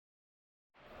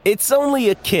It's only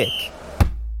a kick,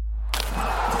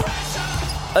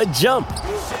 a jump,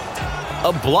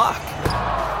 a block.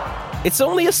 It's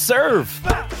only a serve.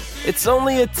 It's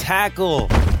only a tackle,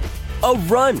 a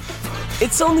run.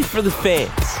 It's only for the fans.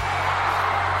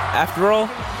 After all,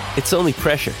 it's only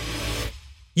pressure.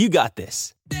 You got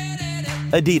this.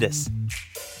 Adidas.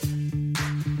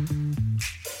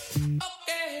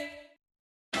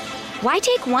 Why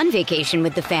take one vacation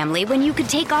with the family when you could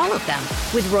take all of them?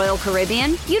 With Royal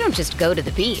Caribbean, you don't just go to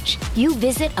the beach. You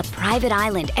visit a private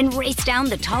island and race down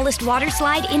the tallest water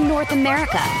slide in North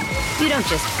America. You don't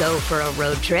just go for a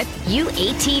road trip. You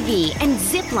ATV and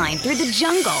zip line through the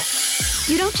jungle.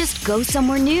 You don't just go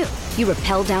somewhere new. You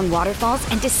rappel down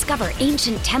waterfalls and discover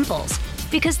ancient temples.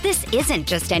 Because this isn't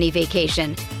just any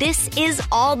vacation. This is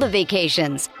all the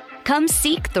vacations. Come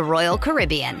seek the Royal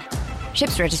Caribbean.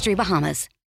 Ships Registry, Bahamas.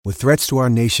 With threats to our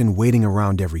nation waiting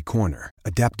around every corner,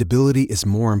 adaptability is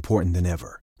more important than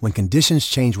ever. When conditions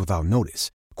change without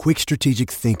notice, quick strategic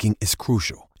thinking is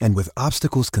crucial. And with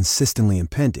obstacles consistently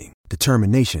impending,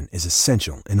 determination is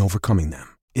essential in overcoming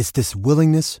them. It's this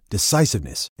willingness,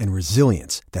 decisiveness, and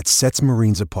resilience that sets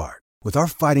Marines apart. With our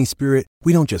fighting spirit,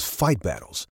 we don't just fight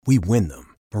battles, we win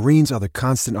them. Marines are the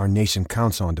constant our nation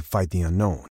counts on to fight the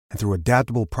unknown. And through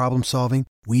adaptable problem solving,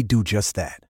 we do just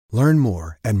that. Learn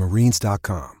more at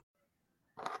marines.com.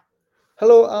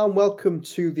 Hello and welcome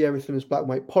to the Everything is Black and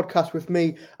White podcast with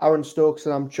me, Aaron Stokes,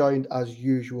 and I'm joined as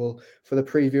usual for the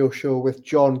preview show with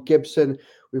John Gibson.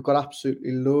 We've got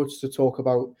absolutely loads to talk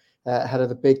about ahead of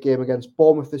the big game against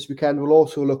Bournemouth this weekend. We'll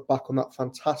also look back on that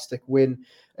fantastic win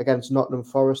against Nottingham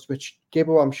Forest, which,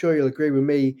 Gibbo, I'm sure you'll agree with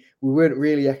me, we weren't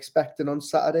really expecting on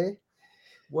Saturday.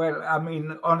 Well, I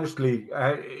mean, honestly,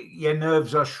 your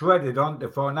nerves are shredded, aren't they?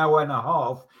 For an hour and a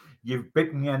half, you've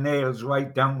bitten your nails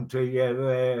right down to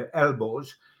your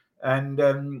elbows,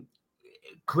 and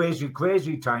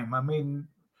crazy time. I mean,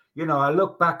 you know, I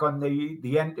look back on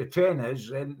the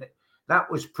entertainers, and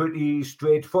that was pretty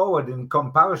straightforward in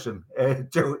comparison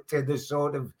to the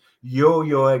sort of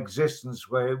yo-yo existence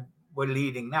we're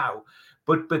leading now.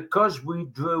 But because we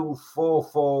drew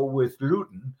 4-4 with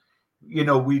Luton, you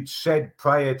know, we'd said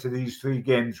prior to these three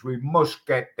games, we must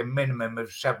get the minimum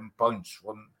of 7 points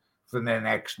from the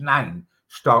next 9,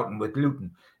 starting with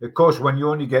Luton. Of course, when you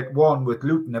only get 1 with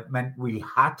Luton, it meant we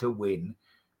had to win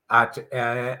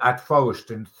at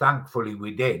Forest, and thankfully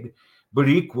we did. But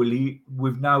equally,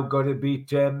 we've now got to beat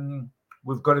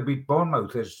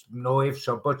Bournemouth. There's no ifs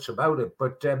or buts about it.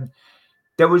 But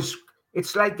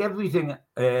it's like everything,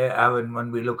 Aaron,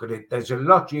 when we look at it. There's a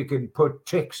lot you can put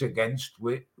ticks against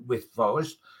with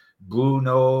Forest.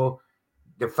 Bruno,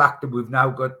 the fact that we've now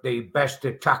got the best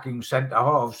attacking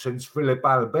centre-half since Philip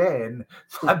Albert and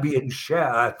Fabian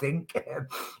Schär, I think.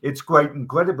 It's quite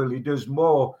incredible. He does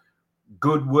more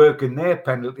good work in their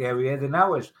penalty area than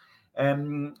ours.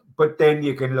 But then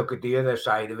you can look at the other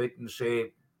side of it and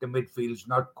say the midfield's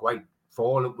not quite, for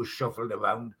all it was shuffled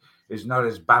around, is not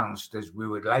as balanced as we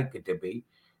would like it to be.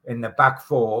 And the back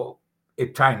four,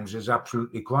 at times, is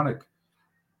absolutely chronic.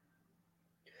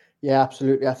 Yeah,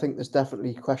 absolutely. I think there's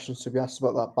definitely questions to be asked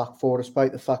about that back four,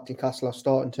 despite the fact Newcastle are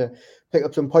starting to pick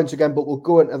up some points again. But we'll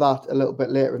go into that a little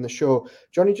bit later in the show.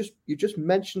 Johnny, you just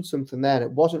mentioned something there, and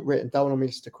it wasn't written down on my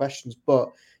list of questions, but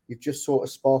you've just sort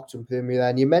of sparked something in me there.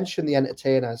 And you mentioned the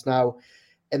entertainers. Now,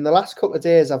 in the last couple of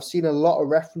days, I've seen a lot of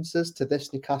references to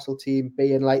this Newcastle team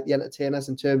being like the entertainers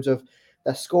in terms of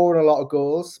they're scoring a lot of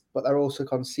goals, but they're also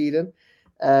conceding.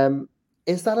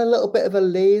 Is that a little bit of a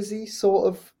lazy sort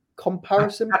of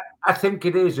comparison? I think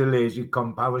it is a lazy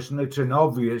comparison. It's an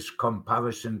obvious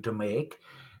comparison to make.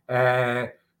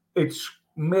 It's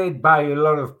made by a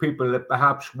lot of people that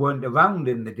perhaps weren't around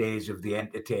in the days of the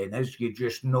entertainers. You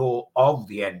just know of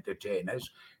the entertainers,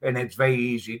 and it's very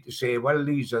easy to say, well,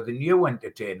 these are the new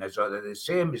entertainers, or they're the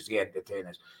same as the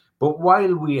entertainers. But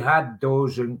while we had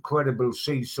those incredible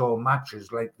seesaw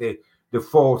matches like the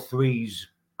 4-3s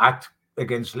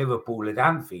against Liverpool at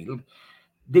Anfield,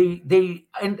 the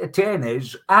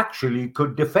entertainers actually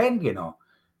could defend, you know.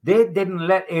 They didn't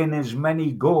let in as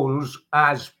many goals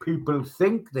as people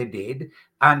think they did,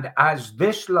 and as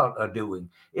this lot are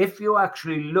doing. If you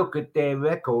actually look at their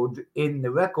record in the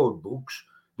record books,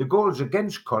 the goals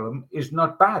against column is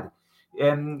not bad.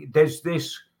 There's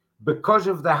this, because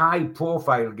of the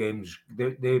high-profile games,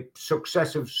 the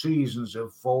successive seasons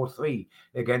of 4-3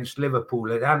 against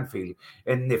Liverpool at Anfield,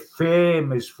 and the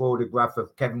famous photograph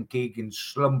of Kevin Keegan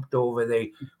slumped over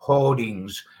the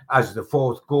hoardings as the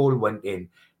fourth goal went in,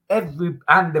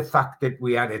 and the fact that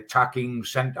we had attacking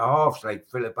centre-halves like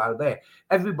Philip Albert,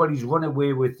 everybody's run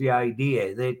away with the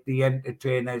idea that the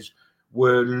entertainers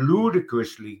were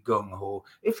ludicrously gung-ho.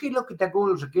 If you look at their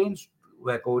goals against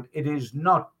record, it is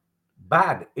not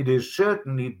bad. It is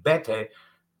certainly better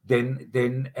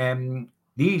than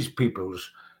these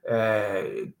people's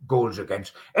goals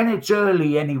against. And it's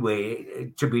early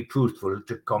anyway, to be truthful,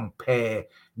 to compare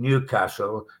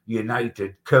Newcastle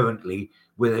United currently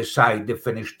with a side that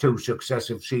finished 2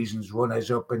 successive seasons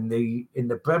runners-up in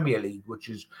the Premier League, which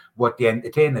is what the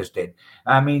Entertainers did.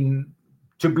 I mean,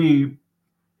 to be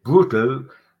brutal,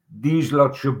 these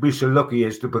lot should be so lucky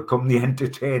as to become the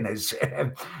Entertainers.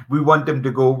 We want them to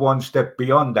go one step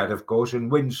beyond that, of course, and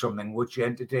win something, which the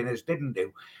Entertainers didn't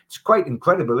do. It's quite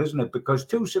incredible, isn't it? Because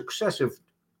 2 successive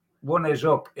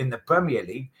runners-up in the Premier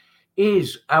League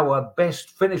is our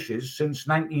best finishes since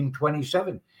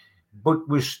 1927. But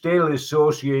we still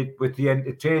associate with the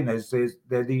Entertainers.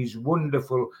 They're these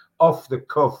wonderful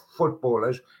off-the-cuff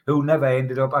footballers who never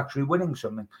ended up actually winning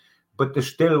something. But they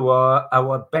still were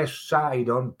our best side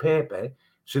on paper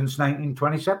since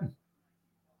 1927.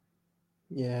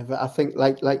 Yeah, but I think,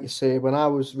 like you say, when I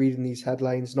was reading these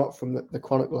headlines, not from the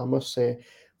Chronicle, I must say,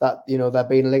 that, they're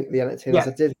being linked to the Entertainers.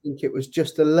 Yeah. I did think it was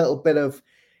just a little bit of,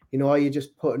 are you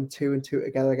just putting 2 and 2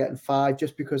 together, getting 5,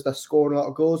 just because they're scoring a lot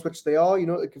of goals, which they are,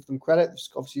 to give them credit.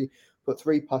 They've obviously put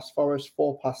 3 past Forest,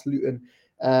 4 past Luton,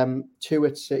 2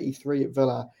 at City, 3 at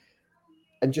Villa.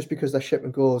 And just because they're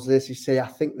shipping goals, as you say, I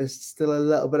think there's still a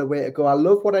little bit of way to go. I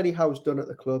love what Eddie Howe's done at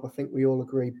the club. I think we all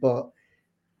agree, but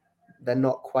they're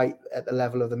not quite at the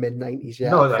level of the mid-90s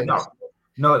yet. No, they're not.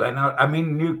 No, they're not. I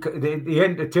mean, the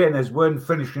Entertainers weren't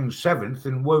finishing 7th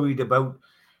and worried about,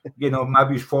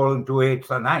 maybe falling to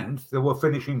 8th or 9th. They were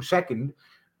finishing 2nd,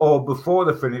 or before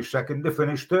they finished 2nd, they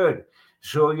finished 3rd.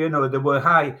 So, they were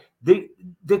high. They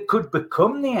could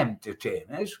become the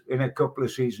Entertainers in a couple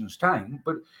of seasons' time,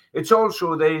 but it's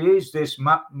also, there is this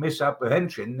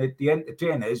misapprehension that the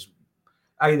Entertainers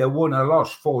either won or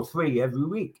lost 4-3 every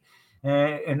week.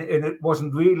 And it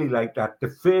wasn't really like that. The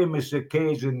famous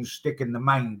occasions stick in the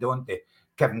mind, don't they?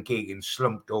 Kevin Keegan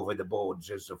slumped over the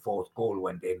boards as the 4th goal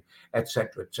went in,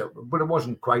 etc., etc. But it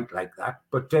wasn't quite like that.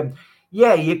 But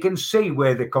yeah, you can see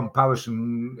where the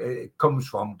comparison comes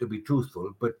from, to be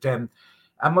truthful. But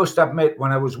I must admit,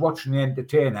 when I was watching the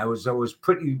Entertainer, I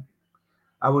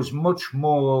was much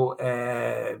more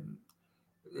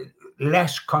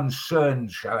less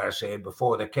concerned, shall I say,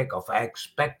 before the kickoff. I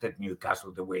expected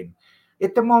Newcastle to win.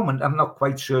 At the moment, I'm not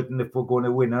quite certain if we're going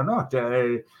to win or not.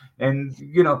 And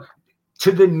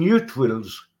to the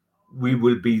neutrals, we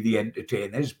will be the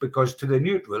Entertainers, because to the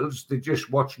neutrals, they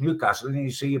just watch Newcastle and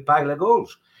you see a pile of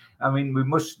goals. I mean, we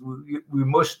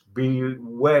must be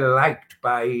well liked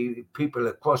by people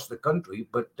across the country,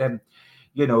 but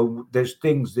there's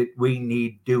things that we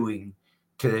need doing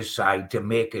to the side to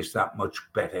make us that much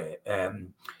better.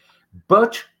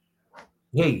 But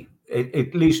hey,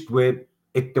 at least we're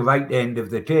at the right end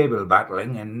of the table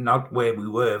battling, and not where we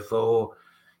were for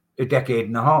a decade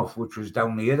and a half, which was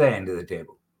down the other end of the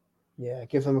table. Yeah,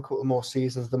 give them a couple more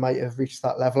seasons, they might have reached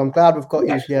that level. I'm glad we've got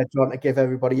you here, John, to give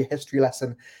everybody a history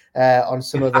lesson on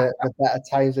some of the better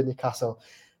times in Newcastle.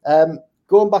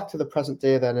 Going back to the present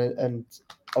day then, and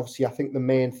obviously I think the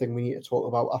main thing we need to talk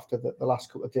about after the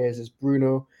last couple of days is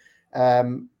Bruno.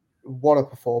 What a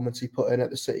performance he put in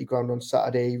at the City Ground on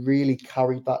Saturday. He really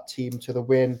carried that team to the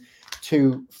win.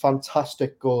 2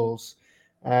 fantastic goals.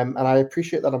 And I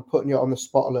appreciate that I'm putting you on the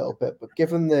spot a little bit, but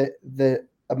given the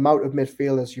amount of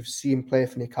midfielders you've seen play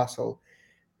for Newcastle,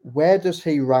 where does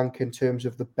he rank in terms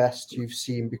of the best you've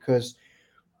seen? Because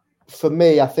for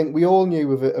me, I think we all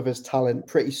knew of his talent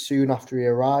pretty soon after he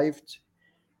arrived.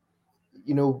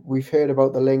 We've heard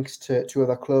about the links to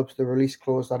other clubs, the release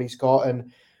clause that he's got,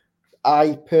 and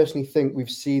I personally think we've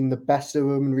seen the best of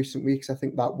him in recent weeks. I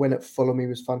think that win at Fulham, he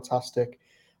was fantastic.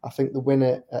 I think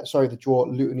the draw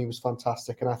at Luton, he was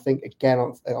fantastic. And I think, again,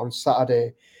 on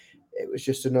Saturday, it was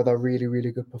just another really,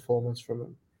 really good performance from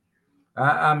him.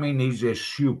 I mean, he's a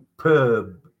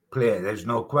superb player, there's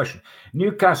no question.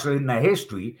 Newcastle in their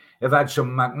history have had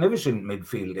some magnificent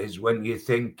midfielders. When you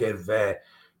think of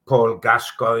Paul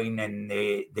Gascoigne and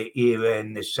the era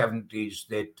in the 70s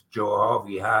that Joe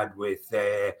Harvey had with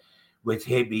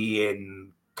Hibby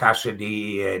and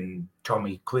Cassidy and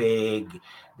Tommy Craig,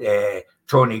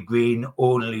 Tony Green,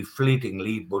 only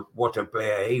fleetingly, but what a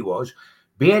player he was.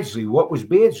 Beardsley, what was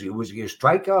Beardsley? Was he a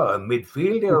striker or a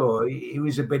midfielder? Or he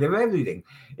was a bit of everything.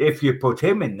 If you put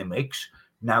him in the mix,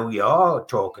 now we are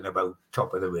talking about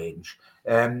top of the range.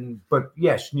 But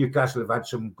yes, Newcastle have had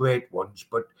some great ones,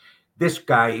 but this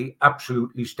guy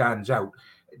absolutely stands out.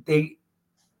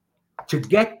 To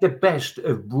get the best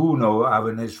of Bruno,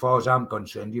 Aaron, as far as I'm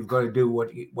concerned, you've got to do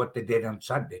what they did on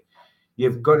Saturday.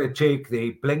 You've got to take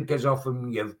the blinkers off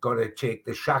him. You've got to take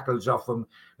the shackles off him,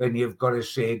 and you've got to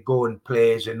say, go and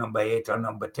play as a number 8 or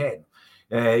number 10.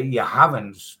 You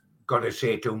haven't got to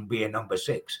say to him, be a number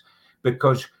 6,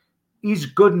 because he's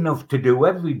good enough to do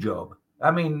every job.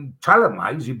 I mean,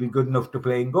 talent-wise, he'd be good enough to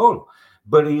play in goal,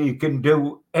 but he can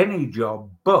do any job.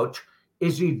 But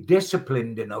is he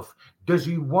disciplined enough? Does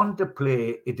he want to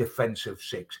play a defensive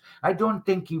 6? I don't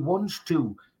think he wants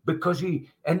to, because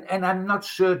and I'm not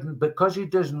certain, because he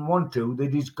doesn't want to,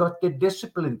 that he's got the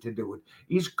discipline to do it.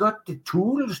 He's got the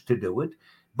tools to do it,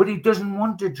 but he doesn't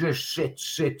want to just sit.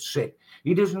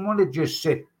 He doesn't want to just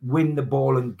sit, win the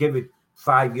ball and give it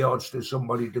 5 yards to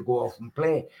somebody to go off and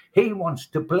play. He wants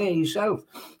to play himself,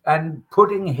 and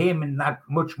putting him in that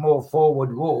much more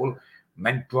forward role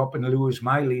meant dropping Lewis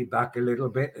Miley back a little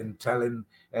bit and telling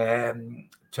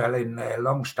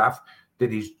Longstaff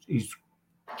that his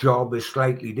job is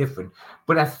slightly different.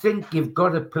 But I think you've got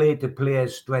to play to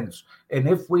players' strengths, and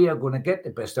if we are going to get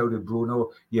the best out of Bruno,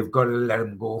 you've got to let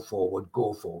him go forward.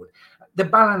 The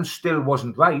balance still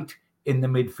wasn't right in the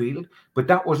midfield, but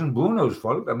that wasn't Bruno's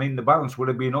fault. I mean, the balance would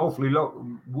have been awfully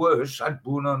worse had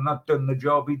Bruno not done the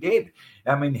job he did.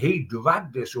 I mean, he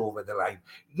dragged us over the line.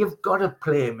 You've got to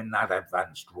play him in that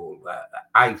advanced role,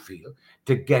 I feel,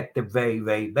 to get the very,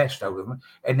 very best out of him,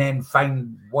 and then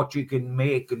find what you can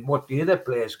make and what the other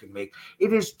players can make.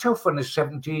 It is tough on a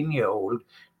 17-year-old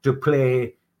to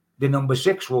play the number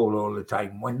 6 role all the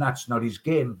time when that's not his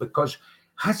game, because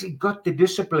has he got the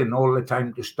discipline all the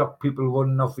time to stop people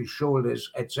running off his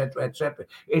shoulders, etc., etc.?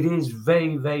 It is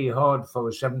very, very hard for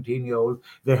a 17-year-old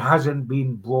that hasn't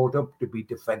been brought up to be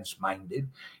defence-minded.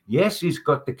 Yes, he's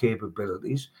got the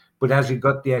capabilities, but has he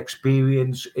got the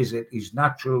experience? Is it his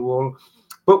natural role?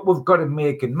 But we've got to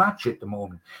make and match at the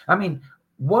moment. I mean,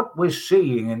 what we're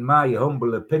seeing, in my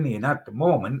humble opinion, at the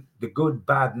moment, the good,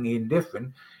 bad, and the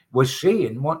indifferent, we're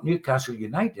seeing what Newcastle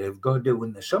United have got to do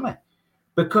in the summer.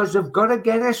 Because they've got to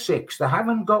get a 6. They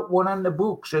haven't got one on the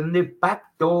books, and the back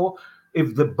door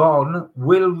of the barn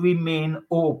will remain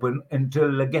open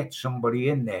until they get somebody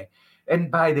in there.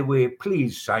 And by the way,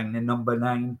 please sign the number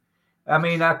 9. I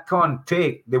mean, I can't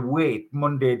take the weight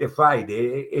Monday to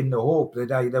Friday in the hope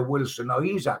that either Wilson or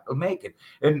Isak will make it,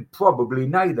 and probably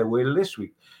neither will this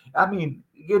week. I mean,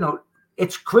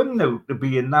 it's criminal to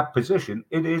be in that position.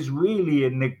 It is really a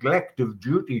neglect of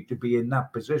duty to be in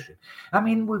that position. I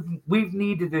mean, we've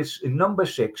needed a number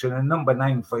 6 and a number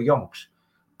 9 for Yonks.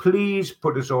 Please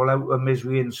put us all out of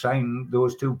misery and sign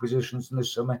those 2 positions in the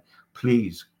summer,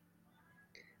 please.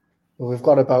 Well, we've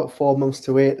got about 4 months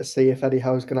to wait to see if Eddie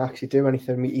Howe's going to actually do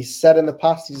anything. He's said in the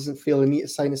past he doesn't feel the need to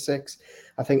sign a 6.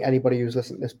 I think anybody who's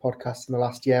listened to this podcast in the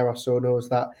last year or so knows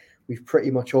that we've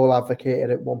pretty much all advocated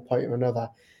at one point or another.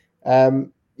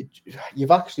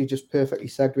 You've actually just perfectly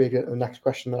segued into the next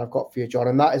question that I've got for you, John,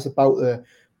 and that is about the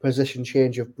position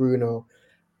change of Bruno.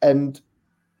 And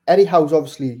Eddie Howe's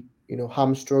obviously,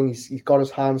 hamstrung. He's got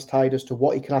his hands tied as to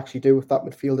what he can actually do with that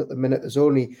midfield at the minute. There's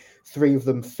only 3 of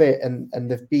them fit, and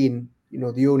they've been,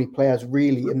 the only players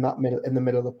really in the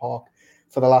middle of the park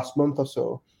for the last month or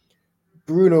so.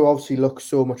 Bruno obviously looks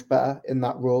so much better in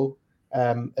that role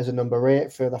as a number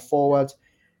 8 further forward.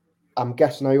 I'm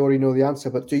guessing I already know the answer,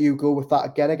 but do you go with that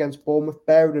again against Bournemouth,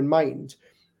 bearing in mind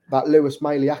that Lewis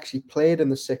Miley actually played in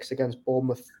the 6 against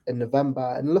Bournemouth in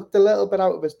November and looked a little bit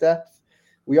out of his depth?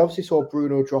 We obviously saw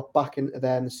Bruno drop back into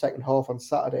there in the second half on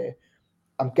Saturday.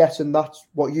 I'm guessing that's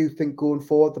what you think going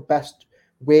forward, the best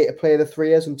way to play the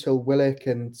 3 is until Willock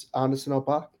and Anderson are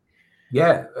back?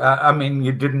 Yeah, I mean,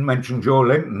 you didn't mention Joe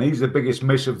Linton. He's the biggest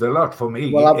miss of the lot for me.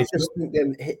 Well, I was just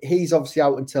thinking he's obviously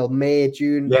out until May,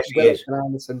 June. Yes, he is. And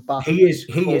Anderson back. He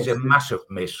is a massive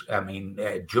miss. I mean,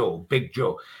 Big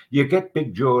Joe. You get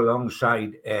Big Joe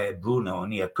alongside Bruno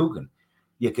and you're cooking.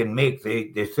 You can make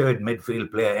the 3rd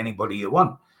midfield player anybody you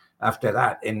want after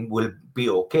that and we'll be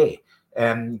okay.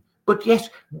 But yes,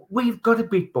 we've got to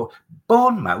beat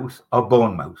Bournemouth or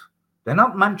Bournemouth. They're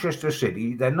not Manchester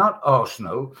City. They're not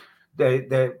Arsenal.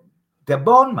 They're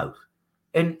Bournemouth.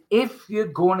 And if you're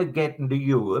going to get into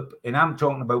Europe, and I'm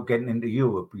talking about getting into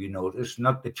Europe, you notice,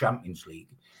 not the Champions League,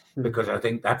 because I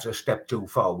think that's a step too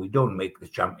far. We don't make the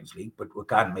Champions League, but we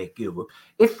can make Europe.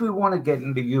 If we want to get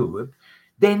into Europe,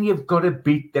 then you've got to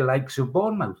beat the likes of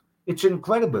Bournemouth. It's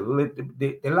incredible.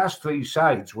 The last 3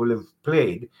 sides will have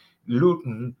played.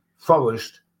 Luton,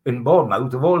 Forest, and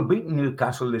Bournemouth have all beaten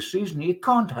Newcastle this season. You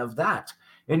can't have that.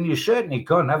 And you certainly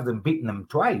can't have them beating them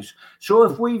twice. So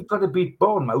if we've got to beat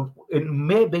Bournemouth, and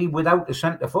maybe without the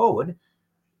centre forward,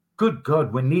 good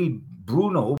God, we need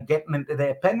Bruno getting into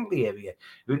their penalty area.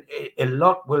 A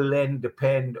lot will then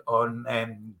depend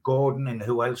on Gordon and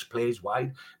who else plays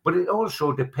wide, but it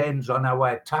also depends on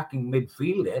our attacking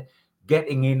midfielder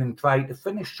getting in and trying to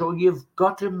finish. So you've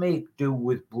got to make do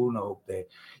with Bruno up there.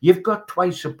 You've got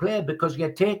twice a player because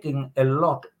you're taking a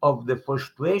lot of the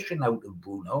frustration out of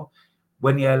Bruno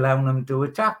when you're allowing him to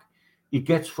attack. He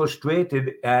gets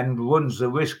frustrated and runs the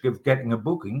risk of getting a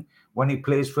booking when he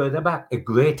plays further back. A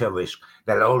greater risk.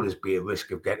 There'll always be a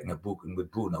risk of getting a booking with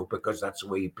Bruno because that's the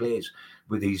way he plays,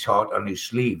 with his heart on his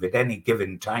sleeve. At any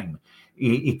given time,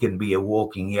 he can be a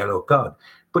walking yellow card.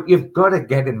 But you've got to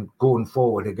get him going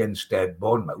forward against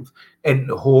Bournemouth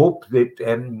and hope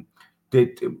that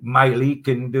Miley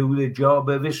can do the job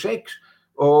of a six.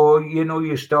 Or,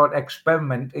 you start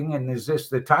experimenting, and is this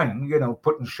the time,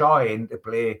 putting Shaw in to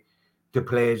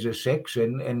play as a six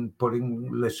and putting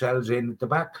Lascelles in at the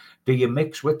back? Do you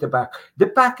mix with the back? The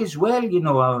back as well,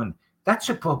 Aaron, that's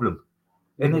a problem.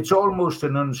 And it's almost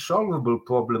an unsolvable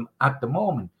problem at the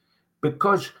moment,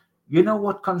 because you know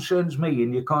what concerns me,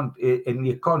 and you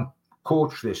can't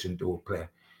coach this into a player.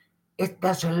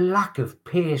 There's a lack of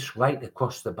pace right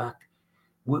across the back.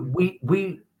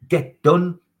 We get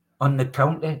done on the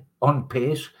counter on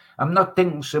pace. I'm not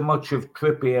thinking so much of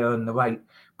Trippier on the right,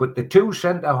 but the two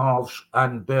centre halves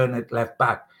and Burnett left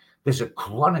back, there's a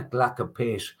chronic lack of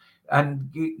pace. And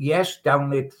yes,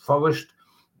 down at Forest,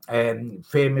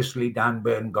 famously Dan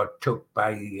Burn got took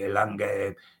by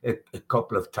Elanga a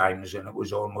couple of times, and it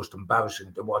was almost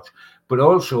embarrassing to watch. But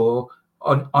also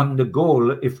on the goal,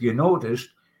 if you noticed,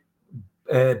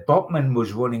 Botman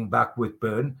was running back with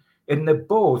Burn, and they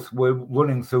both were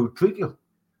running through Treacle.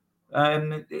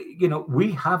 And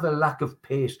we have a lack of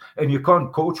pace, and you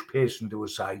can't coach pace into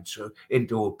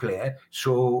a player.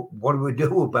 So what do we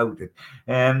do about it?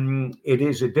 It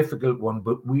is a difficult one,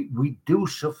 but we do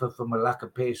suffer from a lack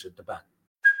of pace at the back.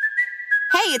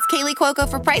 Hey, it's Kaylee Cuoco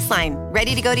for Priceline.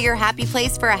 Ready to go to your happy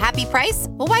place for a happy price?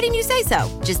 Well, why didn't you say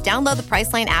so? Just download the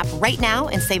Priceline app right now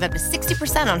and save up to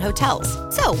 60% on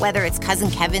hotels. So whether it's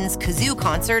Cousin Kevin's Kazoo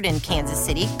Concert in Kansas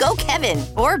City, go Kevin,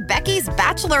 or Becky's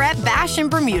Bachelorette Bash in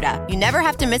Bermuda, you never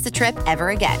have to miss a trip ever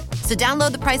again. So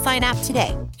download the Priceline app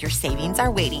today. Your savings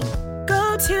are waiting.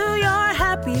 Go to your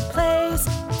happy place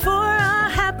for a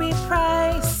happy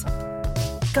price.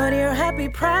 Go to your happy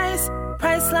price,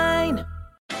 Priceline.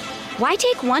 Why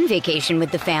take one vacation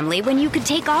with the family when you could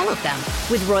take all of them?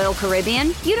 With Royal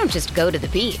Caribbean, you don't just go to the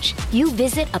beach. You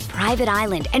visit a private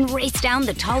island and race down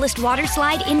the tallest water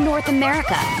slide in North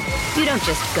America. You don't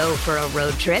just go for a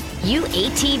road trip. You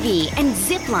ATV and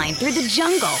zip line through the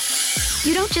jungle.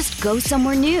 You don't just go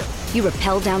somewhere new. You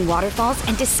rappel down waterfalls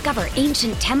and discover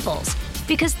ancient temples.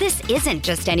 Because this isn't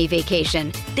just any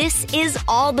vacation. This is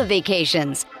all the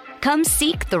vacations. Come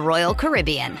seek the Royal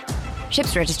Caribbean.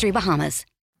 Ships Registry, Bahamas.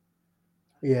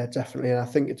 Yeah, definitely. And I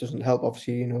think it doesn't help,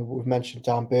 obviously, we've mentioned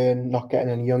Dan Burn not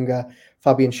getting any younger.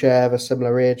 Fabian Schär have a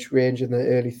similar age range in the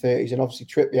early 30s. And obviously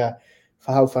Trippier,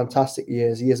 for how fantastic he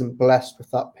isn't blessed with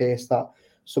that pace that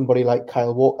somebody like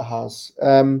Kyle Walker has.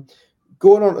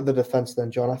 Going on to the defence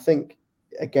then, John, I think,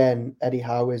 again, Eddie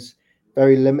Howe is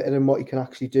very limited in what he can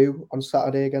actually do on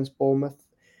Saturday against Bournemouth.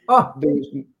 There's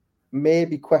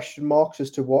maybe question marks as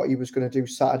to what he was going to do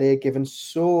Saturday, given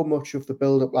so much of the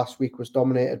build-up last week was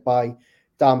dominated by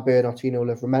Dan Burn or Tino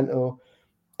Livramento.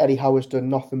 Eddie Howe has done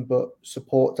nothing but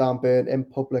support Dan Burn in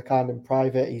public and in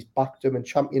private. He's backed him and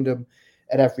championed him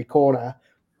at every corner.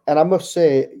 And I must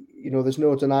say, there's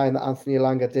no denying that Anthony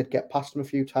Elanga did get past him a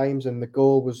few times, and the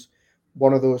goal was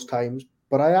one of those times.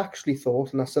 But I actually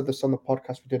thought, and I said this on the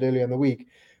podcast we did earlier in the week,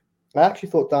 I actually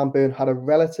thought Dan Burn had a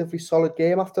relatively solid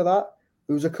game after that.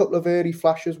 There was a couple of early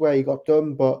flashes where he got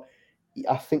done, but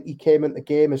I think he came into the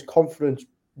game. His confidence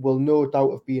will no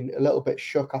doubt have been a little bit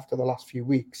shook after the last few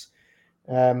weeks.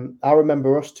 I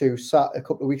remember us two sat a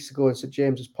couple of weeks ago in St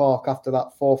James's Park after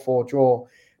that 4-4 draw,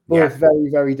 both very,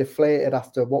 very deflated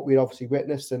after what we'd obviously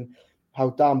witnessed and how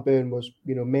Dan Burn was,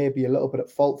 maybe a little bit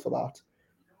at fault for that.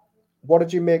 What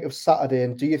did you make of Saturday?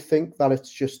 And do you think that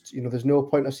it's just, there's no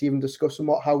point us even discussing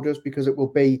what Howe does because it will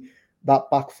be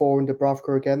that back four in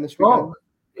Dubravka again this weekend? Oh,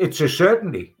 it's a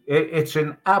certainty. It's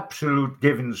an absolute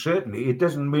given certainty. It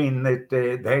doesn't mean that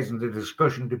there isn't a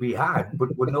discussion to be had, but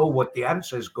we know what the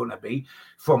answer is going to be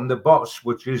from the boss,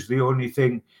 which is the only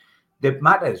thing that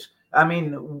matters. I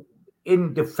mean,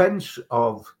 in defence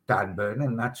of Dan Burn,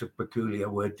 and that's a peculiar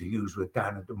word to use with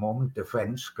Dan at the moment,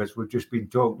 defence, because we've just been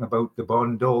talking about the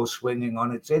barn door swinging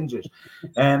on its hinges.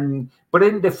 But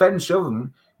in defence of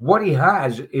him, what he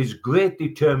has is great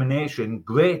determination,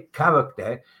 great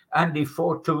character, and he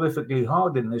fought terrifically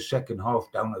hard in the second half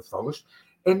down at Forest.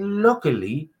 And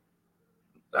luckily,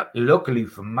 luckily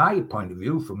from my point of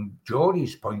view, from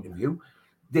Geordie's point of view,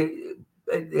 the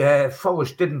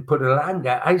Forest didn't put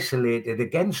Elanga isolated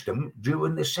against them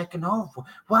during the second half.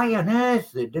 Why on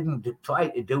earth they didn't try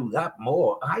to do that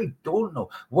more? I don't know.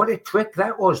 What a trick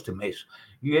that was to miss.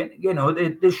 You know,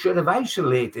 they should have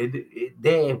isolated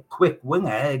their quick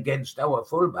winger against our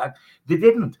fullback. They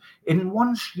didn't. And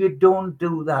once you don't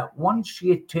do that, once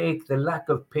you take the lack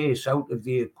of pace out of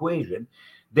the equation,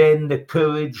 then the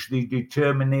courage, the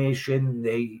determination,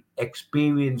 the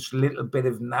experience, little bit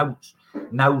of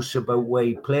nous about where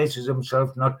he places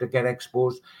himself not to get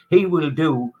exposed, he will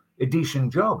do a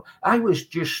decent job. I was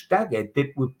just staggered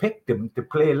that we picked him to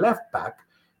play left back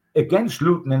against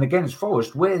Luton and against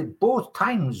Forest, where both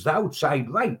times the outside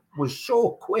right was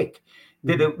so quick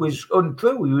that it was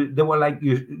untrue. They were like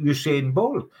Usain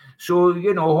Bolt. So,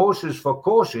 you know, horses for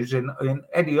courses. And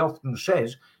Eddie often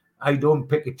says, I don't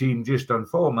pick a team just on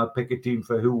form, I pick a team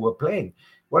for who we're playing.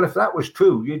 Well, if that was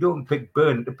true, you don't pick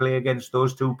Burn to play against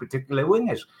those two particular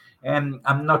wingers.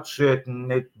 I'm not certain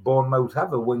that Bournemouth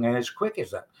have a winger as quick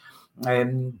as that.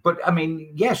 But, I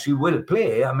mean, yes, he will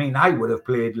play. I mean, I would have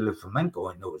played Flamenco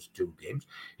in those two games.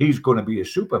 He's going to be a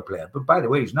super player. But, by the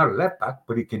way, he's not a left back,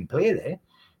 but he can play there.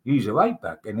 He's a right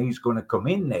back, and he's going to come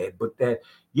in there. But,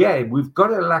 yeah, we've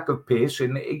got a lack of pace.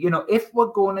 And, you know, if we're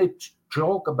going to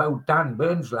talk about Dan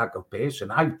Burns' lack of pace,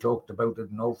 and I've talked about it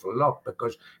an awful lot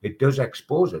because it does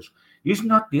expose us, he's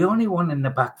not the only one in the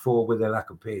back four with a lack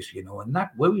of pace, you know, and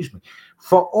that worries me.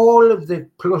 For all of the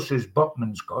pluses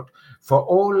Botman's got, for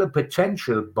all the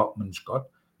potential Botman's got,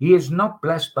 he is not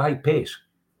blessed by pace.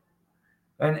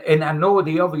 And I know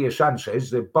the obvious answer is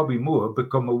that Bobby Moore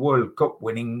become a World Cup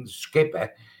winning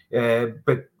skipper, and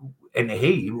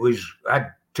he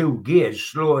had 2 gears,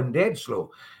 slow and dead slow.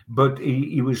 But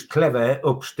he was clever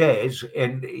upstairs,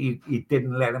 and he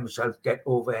didn't let himself get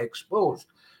overexposed.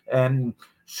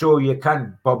 So you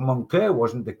can't. Bob Moncur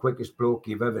wasn't the quickest bloke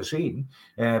you've ever seen,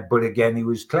 but again, he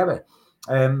was clever.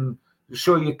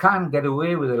 So you can't get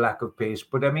away with a lack of pace.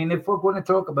 But I mean, if we're going to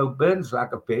talk about Burns'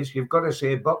 lack of pace, you've got to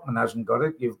say Botman hasn't got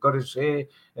it. You've got to say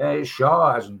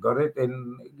Shaw hasn't got it,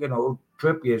 and you know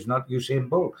Trippier is not Usain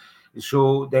Bolt.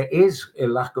 So there is a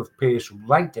lack of pace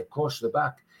right across the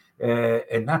back.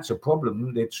 And that's a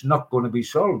problem that's not going to be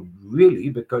solved, really,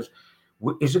 because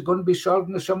is it going to be solved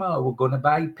in the summer? Are we going to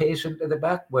buy pace into the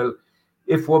back? Well,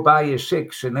 if we buy a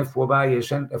 6 and if we buy a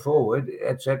centre forward,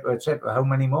 etc., how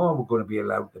many more are we going to be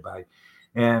allowed to buy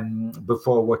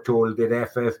before we're told that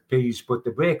FFP's put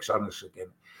the brakes on us again?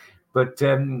 But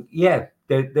yeah,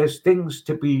 there's things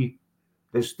to be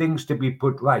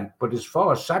put right. But as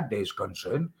far as Saturday's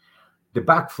concerned, the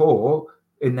back four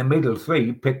in the middle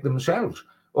three pick themselves.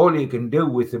 All you can do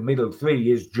with the middle three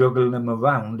is juggle them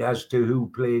around as to who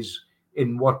plays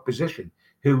in what position,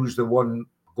 who's the one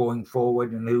going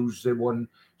forward and who's the one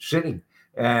sitting.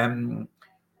 The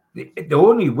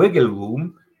only wiggle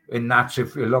room, and that's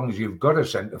as long as you've got a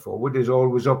centre forward, is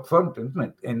always up front, isn't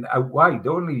it? And out wide,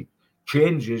 the only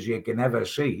changes you can ever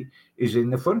see is in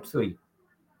the front three.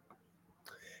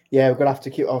 Yeah, we're going to have to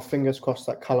keep our fingers crossed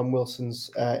that Callum Wilson's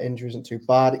injury isn't too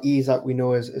bad. Isak, we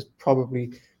know, is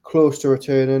probably close to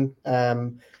returning.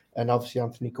 And obviously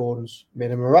Anthony Gordon's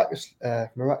made a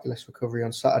miraculous recovery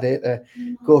on Saturday to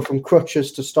go from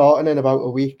crutches to starting in about a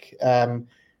week.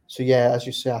 So yeah, as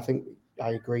you say, I think I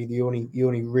agree. The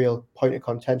only real point of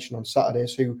contention on Saturday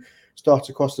is who starts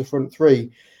across the front three.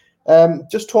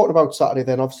 Just talking about Saturday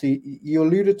then, obviously you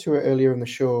alluded to it earlier in the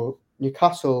show.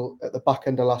 Newcastle at the back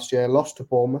end of last year lost to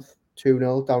Bournemouth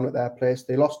 2-0 down at their place.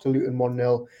 They lost to Luton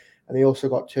 1-0, and they also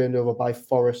got turned over by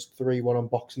Forest 3-1 on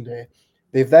Boxing Day.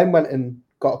 They've then went and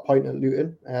got a point at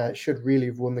Luton. Should really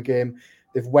have won the game.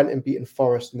 They've went and beaten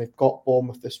Forest, and they've got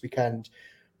Bournemouth this weekend.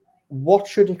 What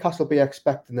should Newcastle be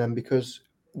expecting then? Because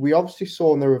we obviously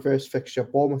saw in the reverse fixture,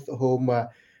 Bournemouth at home were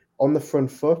on the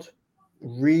front foot,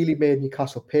 really made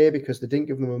Newcastle pay because they didn't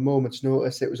give them a moment's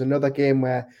notice. It was another game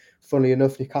where, funnily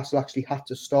enough, Newcastle actually had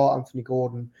to start Anthony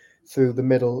Gordon through the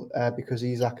middle because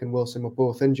Isak and Wilson were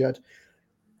both injured.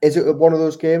 Is it one of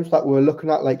those games that we're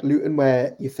looking at like Luton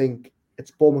where you think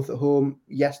it's Bournemouth at home?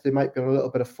 Yes, they might be on a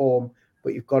little bit of form,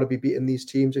 but you've got to be beating these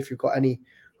teams if you've got any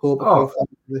hope of qualifying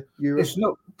for the Euro.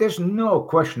 There's no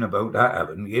question about that,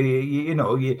 Evan.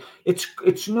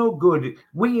 It's no good.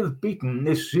 We have beaten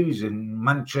this season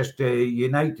Manchester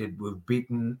United. We've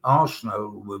beaten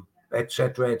Arsenal.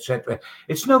 Etc.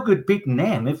 It's no good beating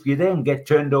them if you then get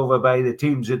turned over by the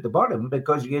teams at the bottom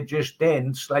because you're just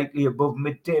then slightly above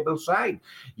mid-table side.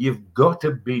 You've got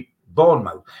to beat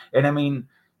Bournemouth. And I mean,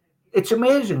 it's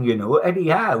amazing, Eddie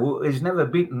Howe has never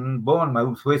beaten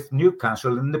Bournemouth with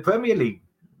Newcastle in the Premier League.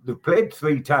 they've played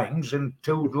 3 times and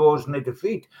 2 draws and a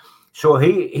defeat. So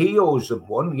he owes them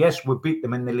one. Yes, we beat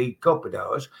them in the League Cup at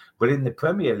ours, but in the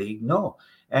Premier League, no.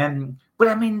 But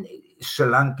I mean,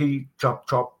 Solanke,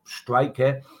 top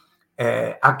striker,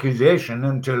 accusation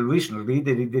until recently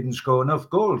that he didn't score enough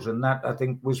goals, and that I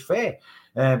think was fair.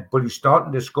 But he's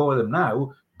starting to score them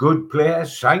now. Good player,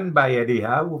 signed by Eddie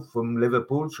Howe from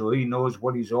Liverpool, so he knows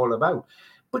what he's all about.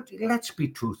 But let's be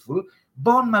truthful,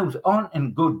 Bournemouth aren't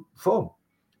in good form.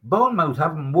 Bournemouth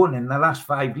haven't won in the last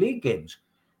 5 league games.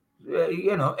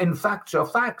 And facts are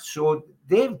facts. So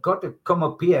they've got to come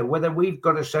up here, whether we've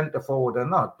got a centre forward or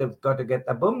not. They've got to get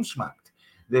the bum smacked.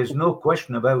 There's no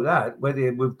question about that.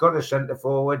 Whether we've got a centre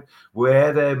forward,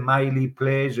 whether Miley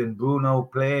plays and Bruno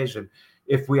plays, and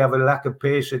if we have a lack of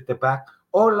pace at the back,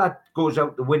 all that goes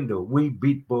out the window. We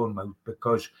beat Bournemouth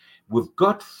because we've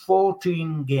got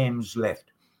 14 games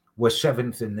left. We're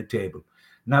 7th in the table.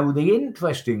 Now, the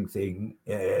interesting thing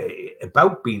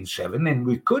about being 7, and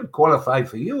we could qualify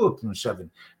for Europe from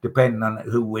 7, depending on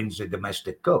who wins the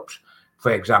domestic cups.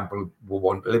 For example, we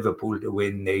want Liverpool to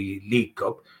win the League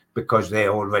Cup because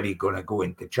they're already going to go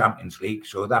into Champions League.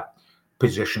 So that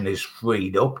position is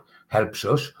freed up, helps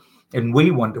us. And we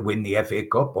want to win the FA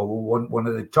Cup, or we want one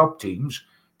of the top teams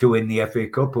to win the FA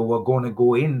Cup, or we're going to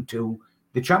go into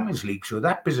the Champions League. So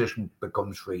that position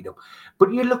becomes freed up.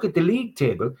 But you look at the league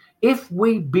table, if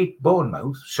we beat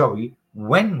Bournemouth,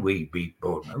 when we beat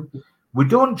Bournemouth, we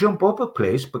don't jump up a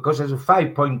place because there's a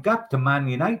 5-point gap to Man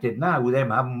United now, with them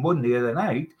having won the other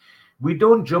night. We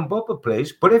don't jump up a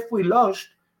place. But if we lost,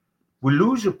 we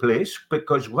lose a place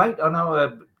because right on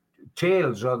our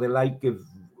tails are the like of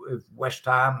West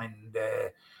Ham and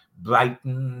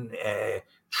Brighton,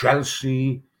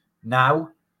 Chelsea now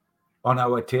on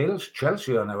our tails,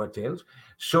 Chelsea on our tails.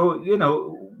 So,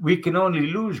 we can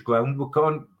only lose ground. We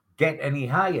can't get any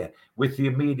higher with the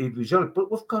immediate result.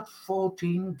 But we've got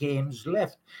 14 games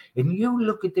left. And you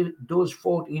look at those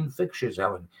 14 fixtures,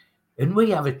 Alan, and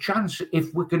we have a chance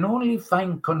if we can only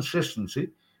find consistency.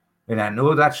 And I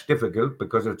know that's difficult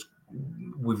because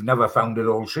we've never found it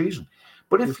all season.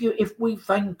 But if we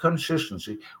find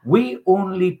consistency, we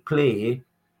only play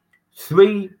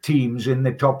 3 teams in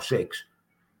the top 6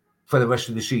 for the rest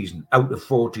of the season out of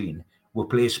 14. We'll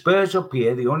play Spurs up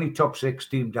here, the only top 6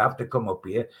 team to have to come up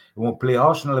here, and we'll play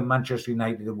Arsenal and Manchester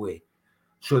United away.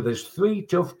 So there's 3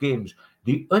 tough games.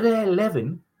 The other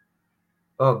 11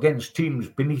 are against teams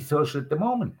beneath us at the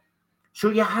moment. So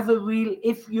you have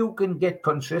if you can get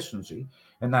consistency,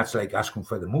 and that's like asking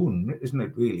for the moon, isn't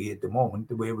it, really, at the moment,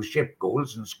 the way we ship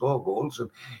goals and score goals,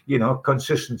 and,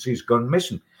 consistency's gone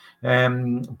missing.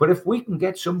 But if we can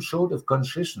get some sort of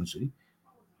consistency,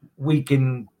 we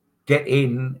can get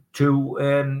into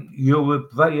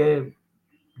Europe via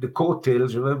the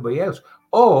coattails of everybody else.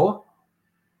 Or,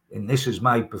 and this is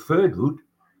my preferred route,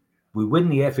 we win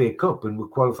the FA Cup and we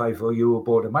qualify for Europe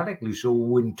automatically. So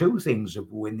we win 2 things if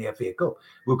we win the FA Cup.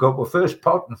 We've got our first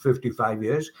pot in 55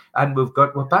 years and we've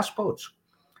got our passports.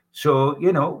 So,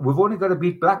 we've only got to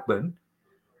beat Blackburn.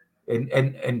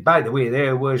 And by the way,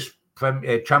 they're a worse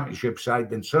championship side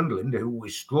than Sunderland, who we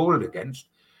strolled against,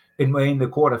 and we're in the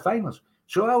quarterfinals.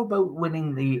 So how about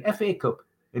winning the FA Cup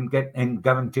and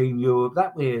guaranteeing Europe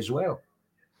that way as well?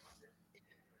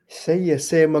 See, you're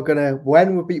saying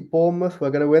when we beat Bournemouth, we're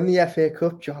going to win the FA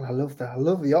Cup. John, I love that. I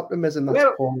love the optimism.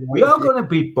 We are going to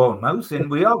beat Bournemouth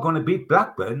and we are going to beat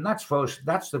Blackburn. That's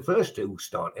the first 2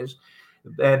 starters.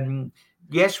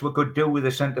 Yes, we could do with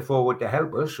a centre forward to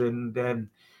help us. And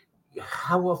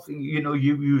how often, you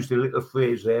used a little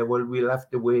phrase there, well, we'll have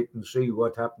to wait and see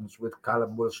what happens with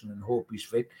Callum Wilson and hope he's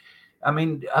fit. I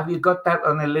mean, have you got that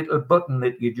on a little button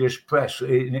that you just press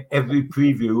in every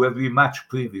preview, every match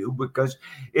preview? Because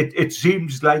it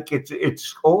seems like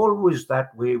it's always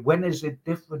that way. When is it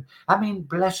different? I mean,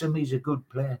 bless him, he's a good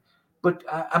player. But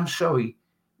I'm sorry,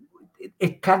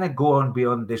 it cannot go on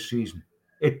beyond this season.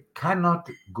 It cannot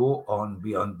go on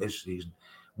beyond this season,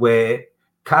 where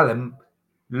Callum,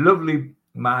 lovely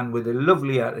man with a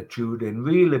lovely attitude and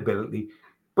real ability,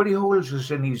 but he holds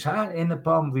us in the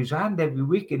palm of his hand every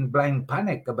week in blind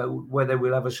panic about whether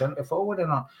we'll have a centre forward or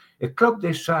not. A club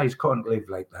this size can't live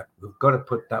like that. We've got to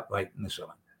put that right in the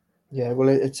summer. Yeah, well,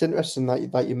 it's interesting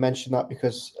that you mentioned that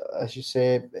because, as you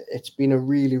say, it's been a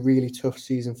really, really tough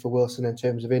season for Wilson in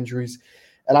terms of injuries.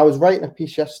 And I was writing a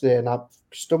piece yesterday and I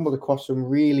stumbled across some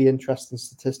really interesting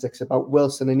statistics about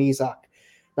Wilson and Isak.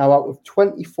 Now, out of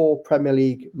 24 Premier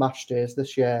League match days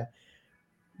this year,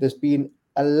 there's been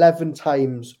 11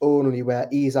 times only where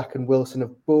Isak and Wilson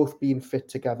have both been fit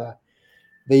together.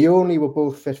 They only were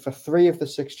both fit for 3 of the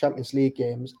 6 Champions League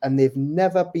games, and they've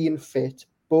never been fit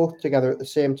both together at the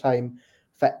same time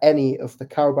for any of the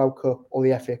Carabao Cup or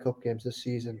the FA Cup games this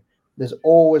season. There's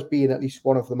always been at least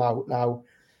one of them out. Now,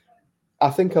 I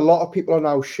think a lot of people are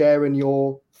now sharing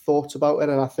your thoughts about it,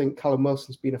 and I think Callum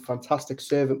Wilson's been a fantastic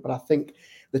servant, but I think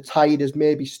the tide is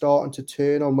maybe starting to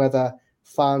turn on whether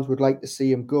fans would like to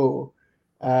see him go.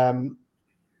 And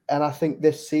I think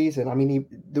this season, I mean,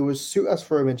 there was suitors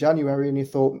for him in January, and you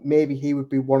thought maybe he would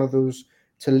be one of those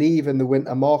to leave in the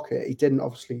winter market. He didn't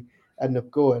obviously end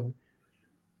up going.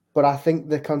 But I think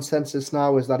the consensus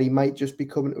now is that he might just be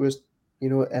coming to his,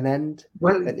 an end.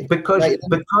 Well, because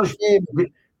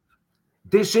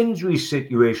this injury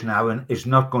situation, Aaron, is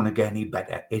not going to get any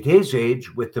better. At his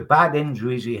age, with the bad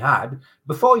injuries he had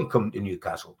before he come to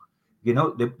Newcastle,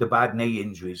 the bad knee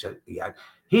injuries that he had,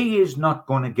 he is not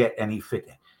going to get any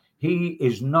fitter. He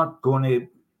is not going to,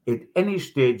 at any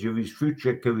stage of his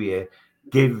future career,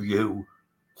 give you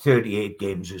 38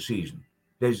 games a season.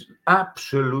 There's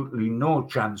absolutely no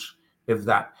chance of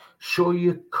that. So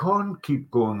you can't keep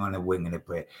going on a wing and a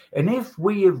prayer. And if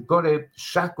we have got to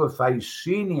sacrifice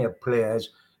senior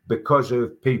players because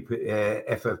of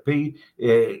FFP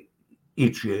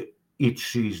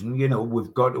each season,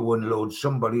 we've got to unload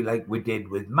somebody like we did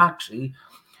with Maxi,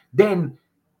 then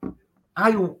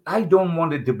I don't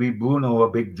want it to be Bruno or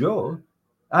Big Joe.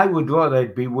 I would rather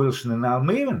it be Wilson and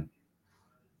Almiron.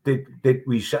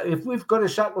 If we've got to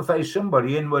sacrifice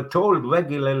somebody, and we're told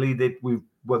regularly that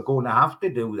we're going to have to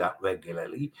do that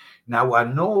regularly. Now, I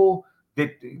know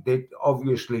that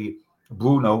obviously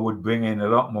Bruno would bring in a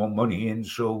lot more money, and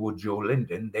so would Joe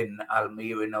Linton, than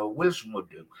Almiron or Wilson would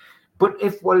do. But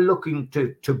if we're looking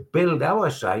to build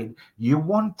our side, you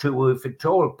want to, if at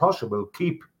all possible,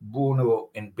 keep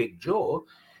Bruno and Big Joe.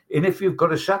 And if you've got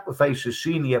to sacrifice a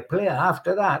senior player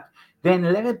after that,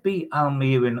 then let it be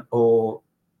Almiron or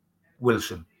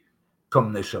Wilson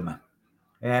come this summer.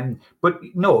 But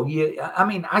no,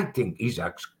 I think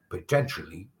Isaac's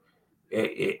potentially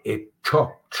a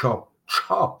top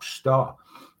star.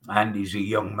 And he's a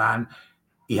young man.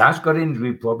 He has got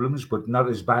injury problems, but not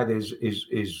as bad as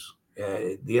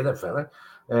the other fella.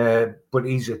 But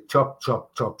he's a top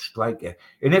striker.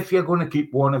 And if you're going to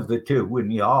keep one of the two,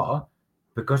 and you are,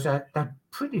 because they're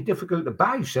pretty difficult to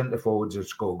buy centre forwards that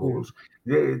score goals.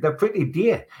 They're pretty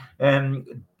dear.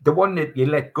 The one that you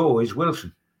let go is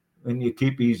Wilson, and you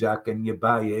keep Isaac and you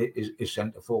buy a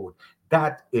centre forward.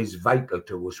 That is vital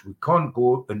to us. We can't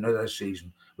go another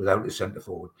season without a centre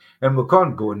forward, and we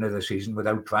can't go another season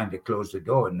without trying to close the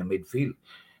door in the midfield,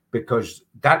 because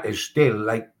that is still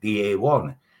like the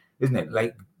A1, isn't it?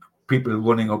 Like people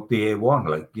running up the A1,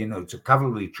 like, it's a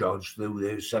cavalry charge through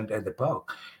the centre of the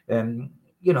park.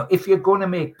 If you're going to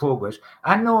make progress,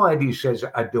 I know Eddie says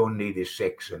I don't need a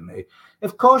six, and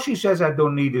of course he says I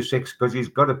don't need a six because he's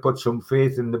got to put some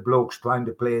faith in the blokes trying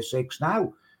to play a six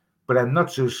now. But I'm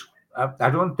not so.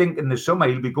 I don't think in the summer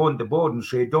he'll be going to board and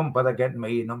say, "Don't bother getting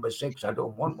me a number six. I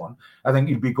don't want one." I think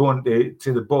he'll be going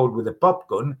to the board with a pop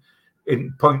gun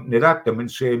and pointing it at them and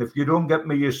saying, "If you don't get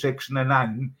me a 6 and a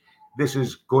 9, this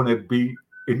is going to be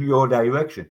in your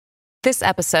direction." This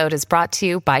episode is brought to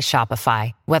you by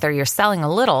Shopify. Whether you're selling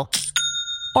a little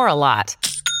or a lot,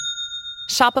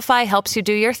 Shopify helps you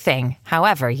do your thing,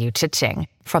 however you cha-ching.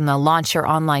 From the launch your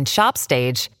online shop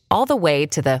stage, all the way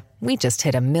to the we just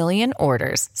hit 1 million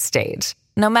orders stage.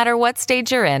 No matter what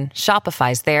stage you're in,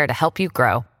 Shopify's there to help you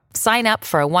grow. Sign up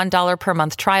for a $1 per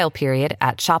month trial period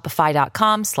at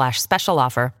shopify.com/special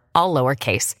offer, all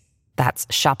lowercase. That's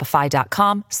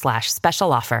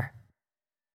shopify.com/special offer.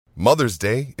 Mother's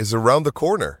Day is around the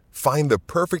corner. Find the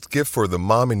perfect gift for the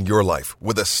mom in your life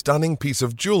with a stunning piece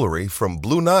of jewelry from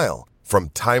Blue Nile. From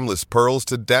timeless pearls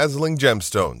to dazzling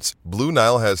gemstones, Blue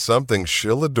Nile has something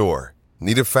she'll adore.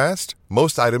 Need it fast?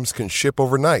 Most items can ship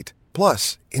overnight.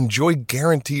 Plus, enjoy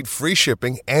guaranteed free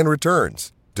shipping and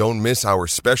returns. Don't miss our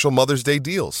special Mother's Day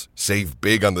deals. Save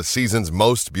big on the season's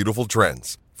most beautiful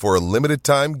trends. For a limited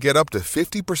time, get up to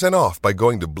 50% off by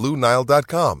going to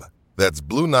BlueNile.com. That's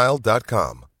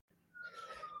BlueNile.com.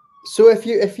 So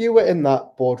if you were in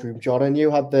that boardroom, John, and you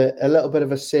had a little bit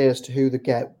of a say as to who they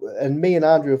get, and me and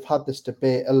Andrew have had this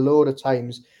debate a load of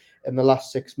times in the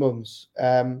last 6 months,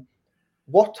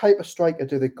 what type of striker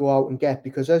do they go out and get?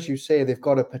 Because as you say, they've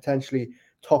got a potentially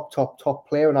top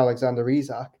player in Alexander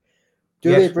Isak.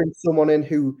 Do they bring someone in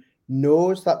who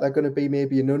knows that they're going to be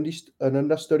maybe an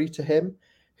understudy to him,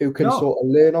 who can sort of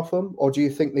learn off him? Or do you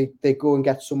think they go and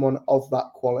get someone of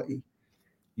that quality?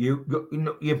 You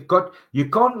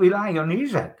can't rely on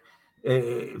Isak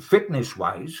fitness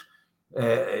wise.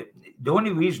 The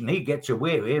only reason he gets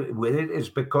away with it is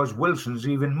because Wilson's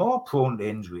even more prone to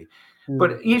injury.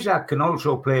 But Isak can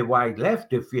also play wide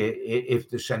left if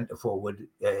the centre forward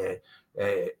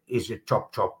is a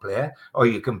top player, or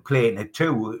you can play in a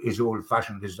 2, as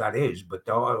old-fashioned as that is, but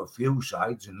there are a few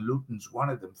sides, and Luton's one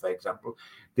of them, for example,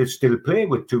 that still play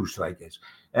with 2 strikers.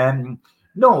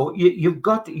 No,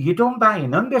 you don't buy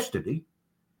an understudy.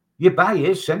 You buy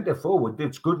a centre-forward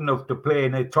that's good enough to play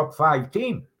in a top 5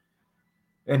 team.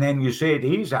 And then you say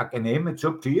to Isaac and him, it's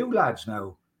up to you, lads,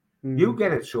 now. You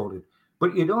get it sorted.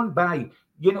 But you don't buy...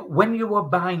 when you were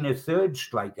buying a third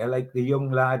striker, like the young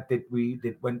lad that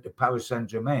went to Paris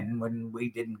Saint-Germain when we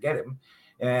didn't get him,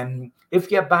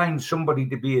 if you're buying somebody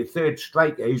to be a third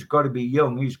striker, he's got to be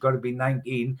young, he's got to be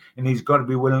 19, and he's got to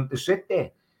be willing to sit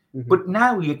there. But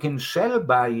now you can sell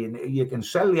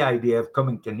the idea of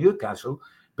coming to Newcastle,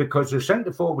 because the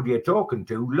centre forward you're talking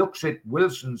to looks at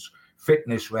Wilson's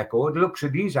fitness record, looks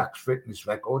at Isaac's fitness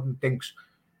record, and thinks,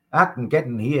 I can get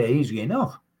in here easy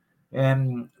enough.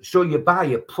 So you buy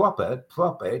a proper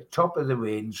top of the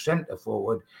range centre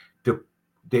forward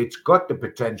that's got the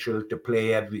potential to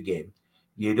play every game.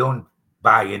 You don't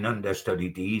buy an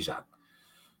understudy to Isaac.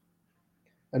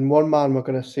 And one man we're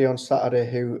going to see on Saturday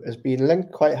who has been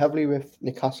linked quite heavily with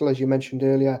Newcastle, as you mentioned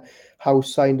earlier,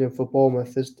 House signed him for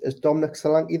Bournemouth. Is Dominic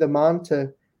Solanke the man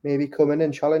to maybe come in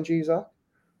and challenge Isaac?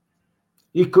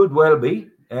 He could well be.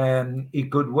 He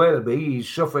could well be. He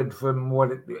suffered from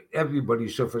what everybody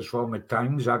suffers from at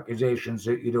times, accusations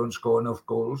that you don't score enough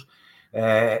goals.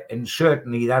 And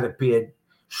certainly that appeared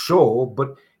so.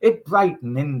 But at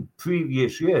Brighton in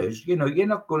previous years, you're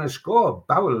not going to score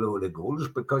a barrel load of goals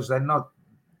because they're not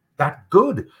that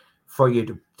good for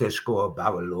you to score a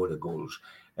barrel load of goals.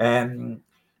 And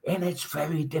it's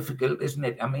very difficult, isn't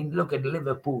it? I mean, look at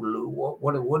Liverpool.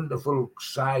 What a wonderful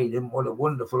side and what a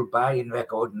wonderful buying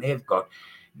record they've got.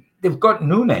 They've got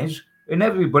Núñez, and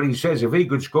everybody says if he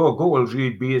could score goals,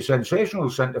 he'd be a sensational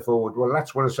centre-forward. Well,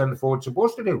 that's what a centre-forward's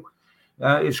supposed to do,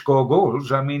 is score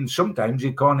goals. I mean, sometimes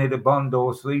he can't hit a bond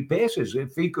or 3 paces.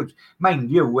 If he could,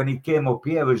 mind you, when he came up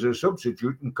here as a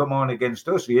substitute and come on against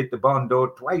us, he hit the bond door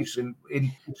twice in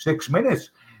 6 minutes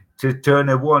to turn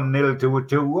a 1-0 to a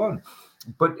 2-1.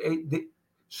 But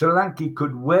Solanke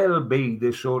could well be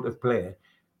the sort of player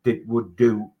that would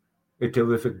do a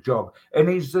terrific job. And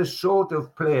he's the sort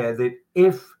of player that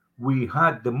if we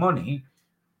had the money,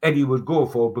 Eddie would go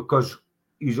for, because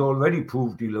he's already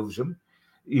proved he loves him.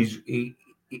 He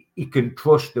can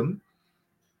trust him,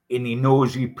 and he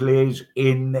knows he plays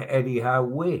in the Eddie Howe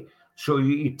way. So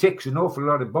he ticks an awful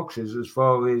lot of boxes as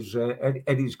far as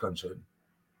Eddie's concerned.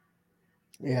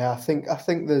 Yeah, I think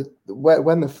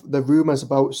when the rumours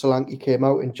about Solanke came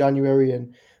out in January,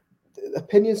 and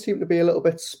opinions seem to be a little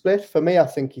bit split. For me, I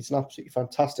think he's an absolutely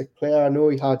fantastic player. I know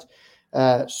he had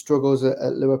struggles at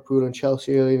Liverpool and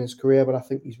Chelsea early in his career, but I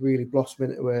think he's really blossomed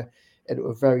into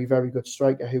a very, very good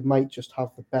striker who might just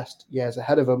have the best years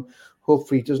ahead of him.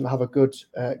 Hopefully he doesn't have a good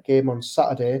game on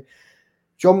Saturday.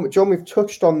 John, we've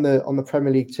touched on the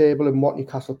Premier League table and what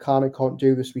Newcastle can and can't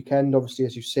do this weekend. Obviously,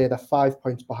 as you say, they're 5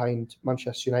 points behind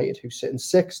Manchester United, who sit in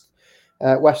 6th.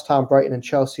 West Ham, Brighton and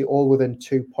Chelsea all within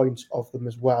 2 points of them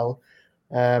as well.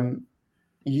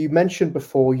 You mentioned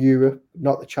before Europe,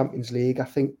 not the Champions League. I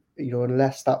think,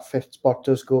 unless that 5th spot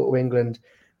does go to England,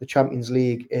 the Champions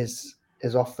League is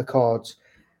off the cards.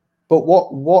 But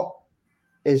what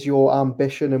is your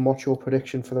ambition and what's your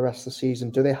prediction for the rest of the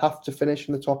season? Do they have to finish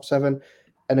in the top 7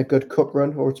 and a good cup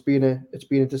run, or it's been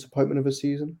a disappointment of a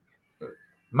season?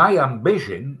 My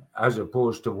ambition, as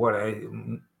opposed to what I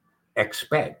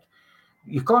expect,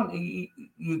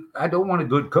 I don't want a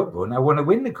good cup run. I want to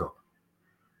win the cup.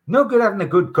 No good having a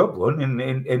good cup run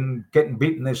and getting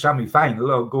beaten in the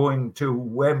semi-final, or going to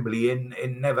Wembley and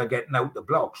never getting out the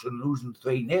blocks and losing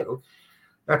 3-0.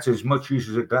 That's as much use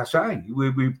as a glass eye.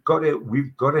 We've got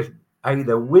to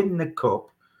either win the cup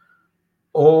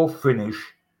or finish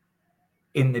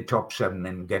in the top 7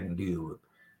 and get into Europe.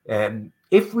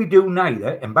 If we do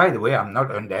neither, and by the way, I'm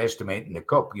not underestimating the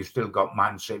cup. You've still got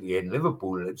Man City and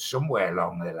Liverpool. It's somewhere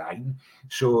along the line.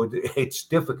 So it's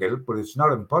difficult, but it's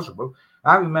not impossible.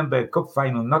 I remember a cup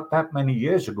final not that many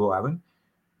years ago, Aaron,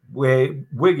 where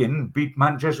Wigan beat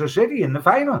Manchester City in the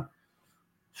final.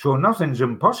 So nothing's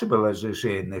impossible, as they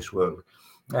say in this world.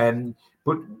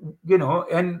 But,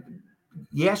 and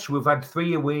yes, we've had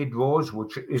 3 away draws,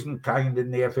 which isn't kind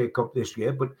in the FA Cup this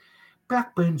year, but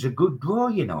Blackburn's a good draw,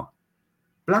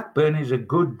 Blackburn is a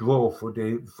good draw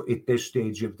at this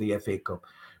stage of the FA Cup.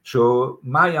 So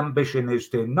my ambition is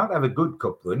to not have a good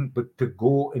cup run, but to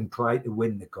go and try to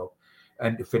win the cup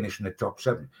and to finish in the top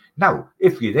 7. Now,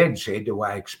 if you then say, do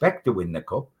I expect to win the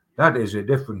cup? That is a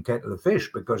different kettle of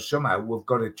fish, because somehow we've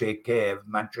got to take care of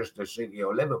Manchester City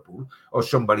or Liverpool, or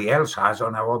somebody else has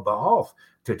on our behalf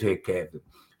to take care of them.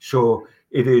 So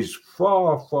it is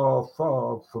far, far,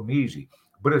 far from easy.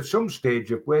 But at some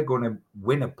stage, if we're going to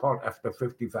win a pot after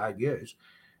 55 years,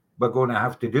 we're going to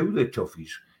have to do the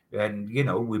toughies. And,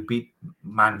 we beat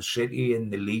Man City in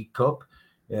the League Cup,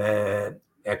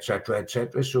 etc.,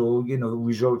 etc. So,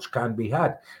 results can be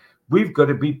had. We've got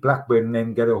to beat Blackburn and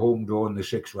then get a home draw in the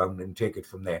 6th round and take it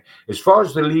from there. As far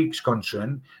as the league's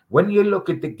concerned, when you look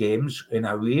at the games, and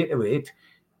I reiterate,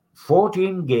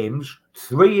 14 games,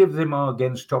 3 of them are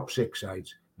against top 6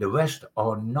 sides. The rest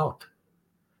are not.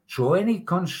 So any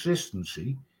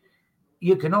consistency,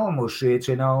 you can almost say it's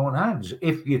in our own hands.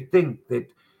 If you think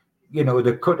that,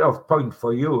 the cut-off point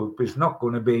for Europe is not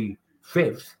going to be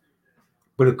 5th,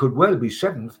 but it could well be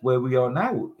 7th where we are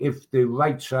now if the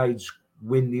right sides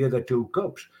win the other 2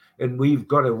 cups. And we've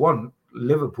got to want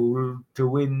Liverpool to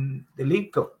win the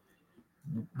League Cup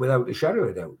without a shadow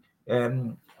of a doubt.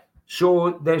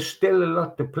 So there's still a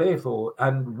lot to play for.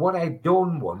 And what I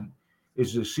don't want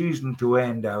is the season to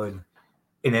end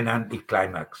in an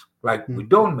anticlimax. Like we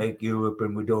don't make Europe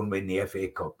and we don't win the FA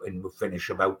Cup and we finish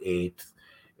about 8th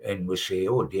and we say,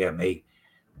 oh dear me,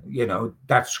 we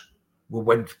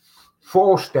went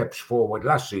 4 steps forward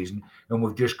last season and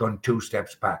we've just gone 2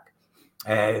 steps back.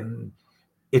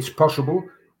 It's possible,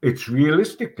 it's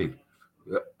realistically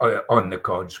on the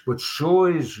cards, but so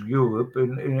is Europe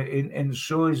and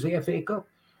so is the FA Cup.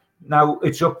 Now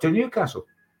it's up to Newcastle.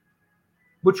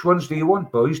 Which ones do you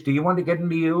want, boys? Do you want to get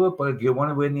into Europe or do you want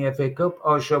to win the FA Cup?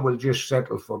 Or shall we just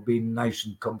settle for being nice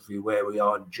and comfy where we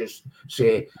are and just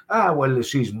say, well, the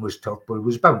season was tough, but it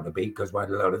was bound to be because we had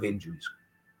a lot of injuries.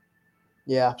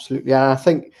 Yeah, absolutely. And I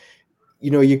think,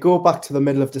 you go back to the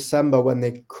middle of December when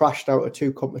they crashed out of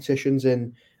 2 competitions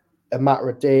in a matter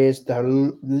of days. Their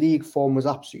league form was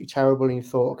absolutely terrible. And you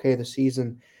thought, okay, the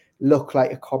season looked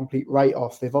like a complete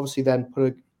write-off. They've obviously then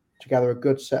put together a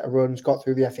good set of runs, got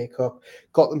through the FA Cup,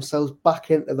 got themselves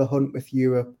back into the hunt with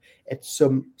Europe at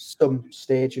some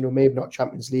stage, maybe not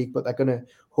Champions League, but they're going to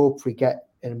hopefully get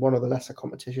in one of the lesser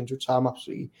competitions, which I'm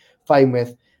absolutely fine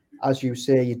with. As you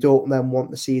say, you don't then want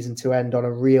the season to end on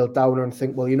a real downer and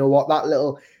think, well, you know what, that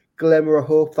little glimmer of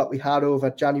hope that we had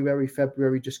over January,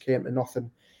 February just came to nothing.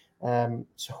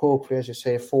 So hopefully, as you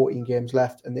say, 14 games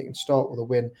left and they can start with a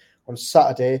win on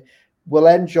Saturday. We'll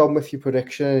end, John, with your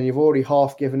prediction, and you've already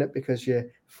half given it because you're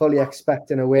fully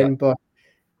expecting a win. Yeah. But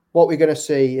what we're going to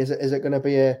see, is it going to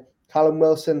be a Callum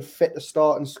Wilson fit to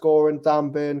start and scoring,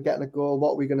 Dan Burn getting a goal?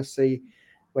 What are we going to see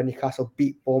when Newcastle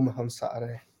beat Bournemouth on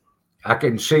Saturday? I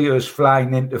can see us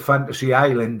flying into Fantasy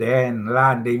Island there and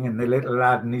landing, and the little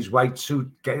lad in his white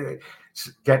suit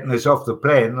getting us off the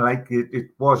plane like it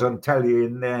was on telly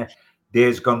in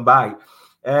days gone by.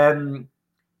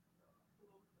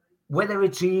 Whether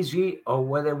it's easy or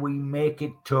whether we make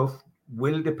it tough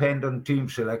will depend on team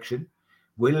selection.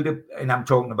 And I'm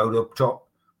talking about up top,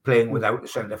 playing without the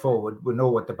centre forward. We know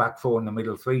what the back 4 and the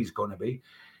middle 3 is going to be.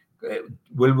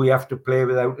 Will we have to play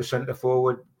without the centre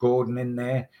forward, Gordon in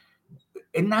there?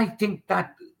 And I think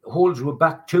that holds us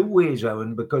back 2 ways,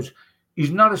 Aaron, because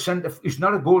he's not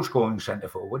a goal scoring centre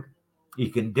forward. He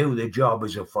can do the job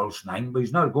as a false 9, but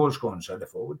he's not a goal scoring centre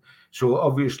forward. So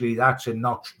obviously that's a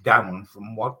notch down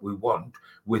from what we want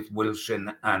with Wilson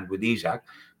and with Isak.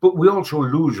 But we also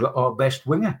lose our best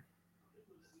winger.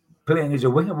 Playing as a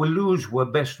winger, we lose our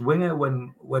best winger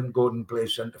when Gordon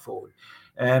plays centre forward.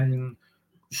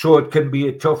 So it can be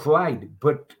a tough ride.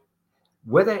 But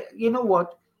whether,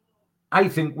 I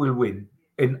think we'll win,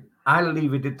 and I'll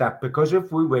leave it at that, because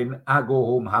if we win, I go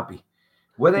home happy.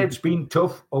 Whether it's been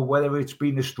tough or whether it's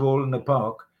been a stroll in the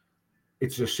park,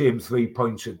 it's the same 3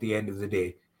 points at the end of the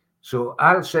day. So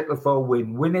I'll settle for a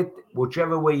win. Win it,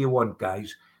 whichever way you want,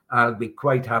 guys. I'll be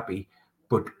quite happy,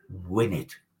 but win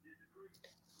it.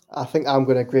 I think I'm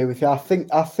going to agree with you. I think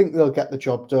they'll get the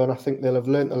job done. I think they'll have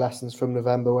learned the lessons from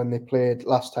November when they played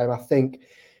last time. I think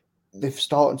they've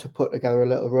started to put together a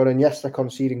little run. And yes, they're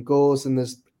conceding goals and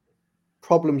there's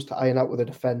problems to iron out with the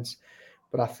defence.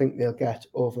 But I think they'll get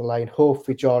over the line.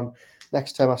 Hopefully, John,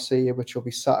 next time I see you, which will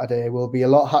be Saturday, we'll be a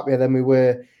lot happier than we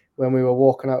were when we were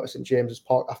walking out of St James's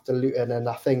Park after Luton. And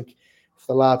I think if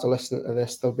the lads are listening to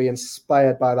this, they'll be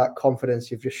inspired by that confidence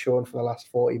you've just shown for the last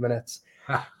 40 minutes.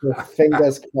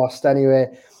 Fingers crossed.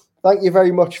 Anyway, thank you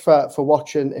very much for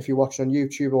watching. If you're watching on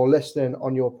YouTube or listening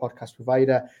on your podcast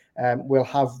provider, we'll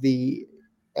have the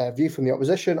view from the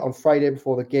opposition on Friday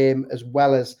before the game, as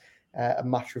well as a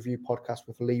match review podcast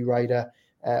with Lee Ryder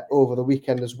over the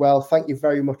weekend as well. Thank you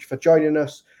very much for joining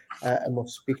us, and we'll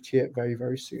speak to you very,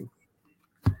 very soon.